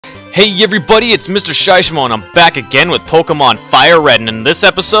Hey everybody, it's MrShyshimo and I'm back again with Pokemon FireRed, and in this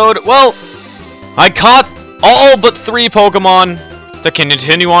episode, well, I caught all but 3 Pokemon to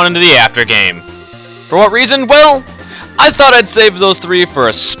continue on into the after game. For what reason? Well, I thought I'd save those 3 for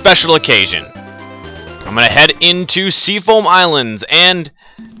a special occasion. I'm gonna head into Seafoam Islands, and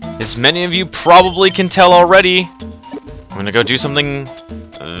as many of you probably can tell already, I'm gonna go do something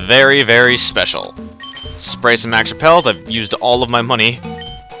very, very special. Spray some max repels. I've used all of my money,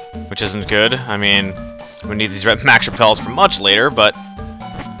 which isn't good. I mean, we need these max repels for much later, but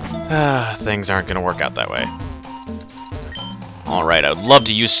things aren't gonna work out that way. Alright, I would love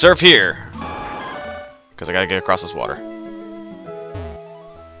to use Surf here, because I gotta get across this water.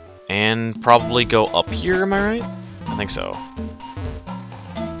 And probably go up here, am I right? I think so.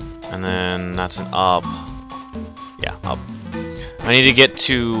 And then that's an up. Yeah, up. I need to get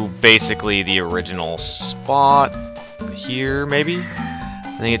to basically the original spot. Here, maybe?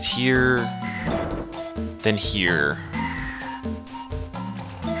 I think it's here, then here.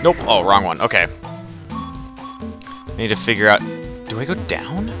 Nope. Oh, wrong one. Okay. I need to figure out... Do I go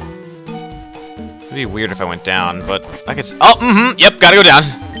down? It'd be weird if I went down, but I could... Oh, yep, gotta go down.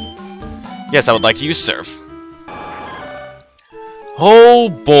 Yes, I would like to use Surf. Oh,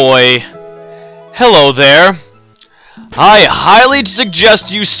 boy. Hello there. I highly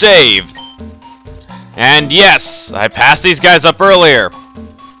suggest you save. And yes, I passed these guys up earlier.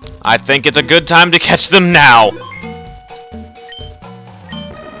 I think it's a good time to catch them now.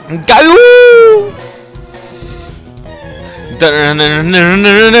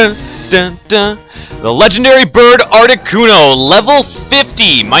 The legendary bird Articuno, level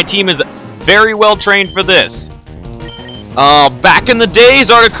 50. My team is very well trained for this. Back in the days,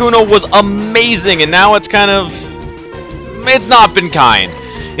 Articuno was amazing, and now it's kind of... It's not been kind.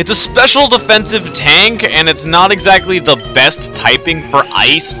 It's a special defensive tank, and it's not exactly the best typing for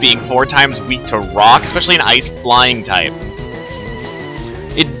ice, being 4 times weak to rock, especially an ice flying type.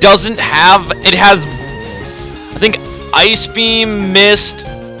 It doesn't have... It has, I think, Ice Beam, Mist,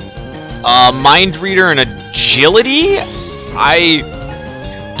 Mind Reader, and Agility? I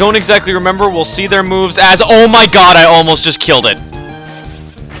don't exactly remember. We'll see their moves as... Oh my god, I almost just killed it.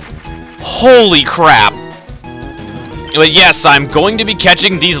 Holy crap. But yes, I'm going to be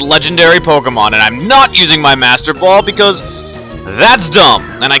catching these legendary Pokemon, and I'm not using my Master Ball because that's dumb.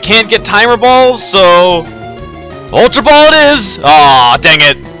 And I can't get Timer Balls, so... Ultra Ball it is! Aw, dang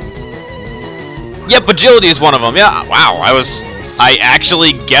it. Yep, Agility is one of them. Yeah, wow, I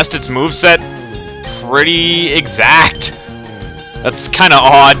actually guessed its moveset pretty exact. That's kind of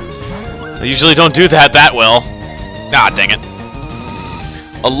odd. I usually don't do that well. Ah, dang it.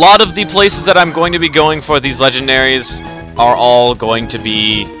 A lot of the places that I'm going to be going for these legendaries are all going to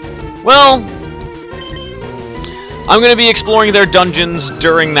be, well, I'm going to be exploring their dungeons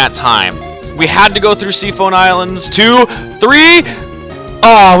during that time. We had to go through Seafoam Islands 2, 3!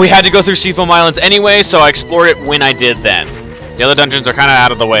 Oh, we had to go through Seafoam Islands anyway, so I explored it when I did then. The other dungeons are kind of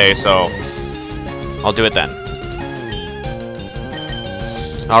out of the way, so I'll do it then.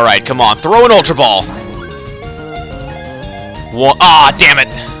 Alright, come on, throw an Ultra Ball! Ah, damn it!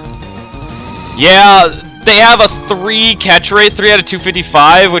 Yeah, they have a 3 catch rate, 3 out of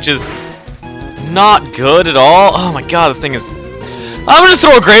 255, which is not good at all. Oh my god, the thing is... I'm gonna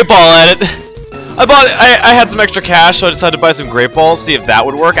throw a Great Ball at it! I had some extra cash, so I decided to buy some Great Balls, see if that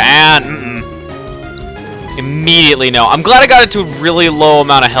would work, and... Immediately no. I'm glad I got it to a really low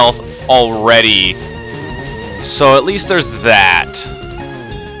amount of health already. So at least there's that.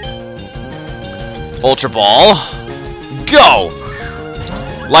 Ultra Ball. Go!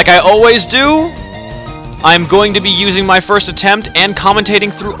 Like I always do, I'm going to be using my first attempt and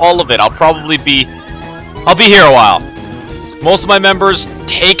commentating through all of it. I'll be here a while. Most of my members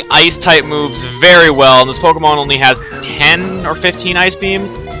take ice-type moves very well, and this Pokemon only has 10 or 15 Ice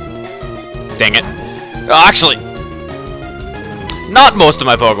Beams. Dang it. Actually, not most of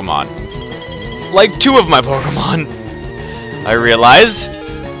my Pokemon. Like 2 of my Pokemon. I realized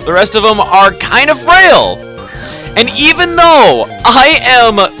the rest of them are kind of frail. And even though I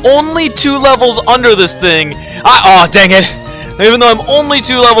am only 2 levels under this thing, oh dang it! Even though I'm only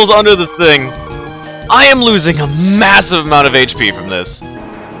 2 levels under this thing, I am losing a massive amount of HP from this.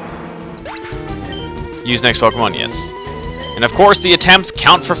 Use next Pokemon, yes. And of course, the attempts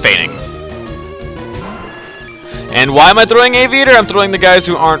count for fainting. And why am I throwing Aviator? I'm throwing the guys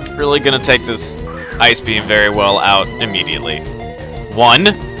who aren't really gonna take this Ice Beam very well out immediately. 1.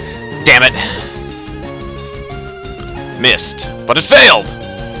 Damn it. Missed, but it failed.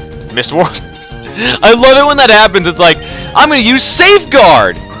 Missed one. I love it when that happens. It's like, I'm gonna use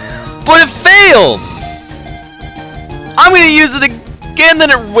Safeguard, but it failed. I'm gonna use it and then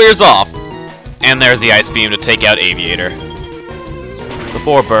it wears off. And there's the Ice Beam to take out Aviator.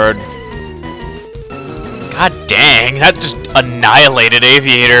 Before Bird. God dang, that just annihilated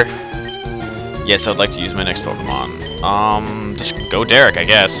Aviator. Yes, I'd like to use my next Pokemon. Just go Derek, I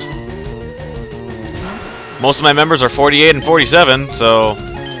guess. Most of my members are 48 and 47, so...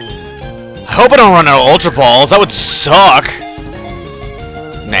 I hope I don't run out of Ultra Balls, that would suck!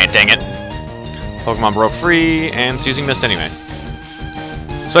 Nah, dang it. Pokemon broke free, and it's using Mist anyway.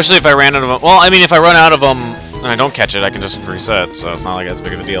 Especially if I ran out of them. Well, I mean, if I run out of them and I don't catch it, I can just reset, so it's not like that's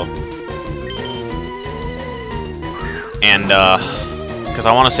big of a deal. And, because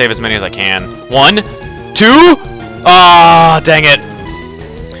I want to save as many as I can. 1, 2! Ah, dang it.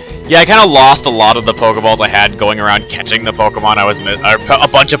 Yeah, I kind of lost a lot of the Pokeballs I had going around catching the Pokemon I was a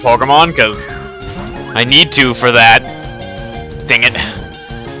bunch of Pokemon, because I need to for that. Dang it.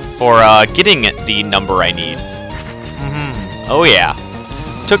 For getting the number I need. Oh yeah.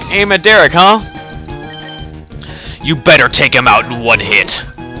 Took aim at Derek, huh? You better take him out in one hit,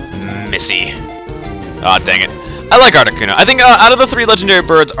 Missy. Aw, dang it. I like Articuno. I think out of the 3 legendary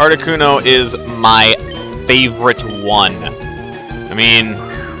birds, Articuno is my favorite one. I mean,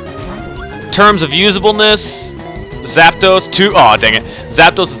 in terms of usableness, Zapdos, too. Aw, dang it.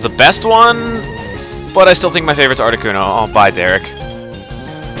 Zapdos is the best one, but I still think my favorite's Articuno. Oh, bye, Derek.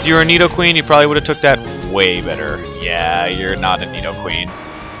 If you were a Nidoqueen, you probably would have took that way better. Yeah, you're not a Nidoqueen.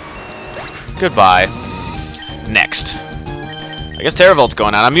 Goodbye. Next. I guess Terravolt's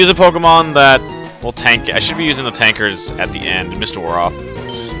going out. I'm using Pokemon that will tank. I should be using the tankers at the end. Mr. Warroff.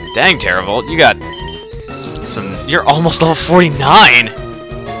 Dang, Terravolt, you got some... You're almost level 49!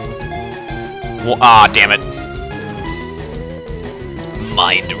 Well, ah, damn it.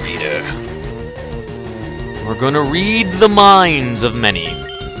 Mind Reader. We're gonna read the minds of many.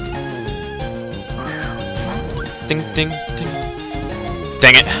 Ding, ding, ding.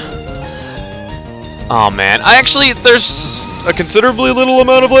 Dang it. Oh man, there's a considerably little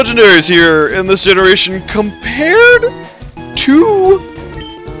amount of legendaries here in this generation compared to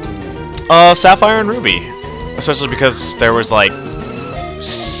Sapphire and Ruby. Especially because there was like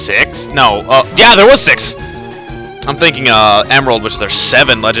 6? No, yeah, there was 6! I'm thinking Emerald, which there's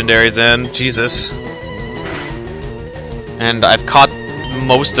 7 legendaries in. Jesus. And I've caught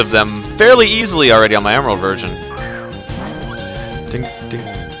most of them fairly easily already on my Emerald version. Ding, ding.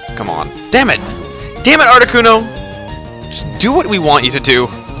 Come on. Damn it! Damn it, Articuno! Just do what we want you to do.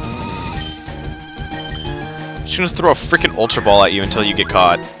 I'm just gonna throw a freaking Ultra Ball at you until you get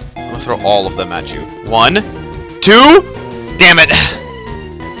caught. I'm gonna throw all of them at you. 1, 2! Damn it!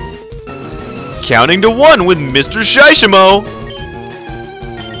 Counting to 1 with MrShyshimo!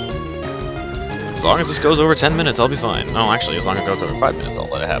 As long as this goes over 10 minutes, I'll be fine. No, actually, as long as it goes over 5 minutes, I'll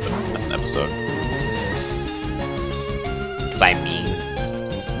let it happen. That's an episode. If I mean.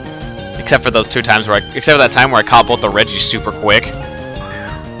 Except for those 2 times where except for that time where I caught both the Reggie super quick.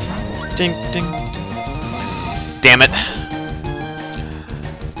 Ding, ding, ding. Damn it.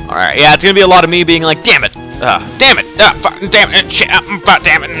 Alright, yeah, it's gonna be a lot of me being like, damn it! Damn it! Damn it!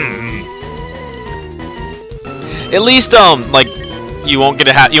 Damn it! At least, like, you won't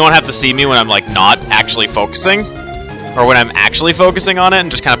have to see me when I'm, like, not actually focusing. Or when I'm actually focusing on it and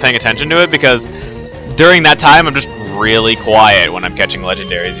just kind of paying attention to it, because during that time, I'm just really quiet when I'm catching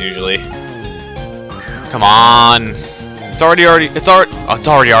legendaries, usually. Come on. It's already.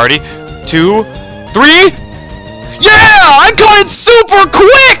 2, 3. Yeah! I caught it super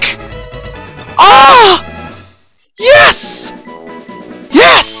quick! Ah! Yes!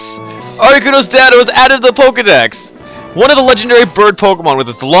 Yes! Articuno's data was added to the Pokedex. One of the legendary bird Pokemon with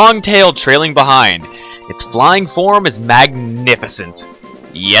its long tail trailing behind. Its flying form is magnificent.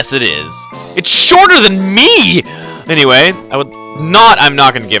 Yes, it is. It's shorter than me! Anyway, I'm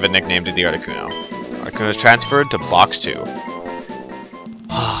not gonna give a nickname to the Articuno. Articuno is transferred to Box 2.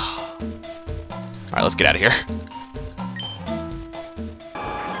 Alright, let's get out of here.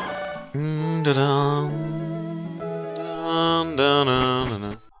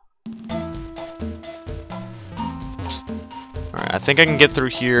 Alright, I think I can get through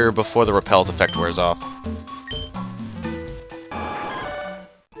here before the Repel's effect wears off.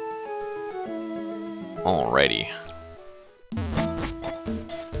 Alrighty.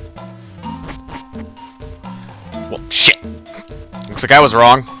 Well, shit! Looks like I was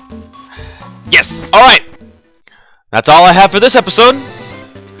wrong. Yes! Alright! That's all I have for this episode.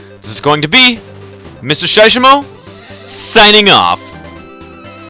 This is going to be MrShyshimo signing off.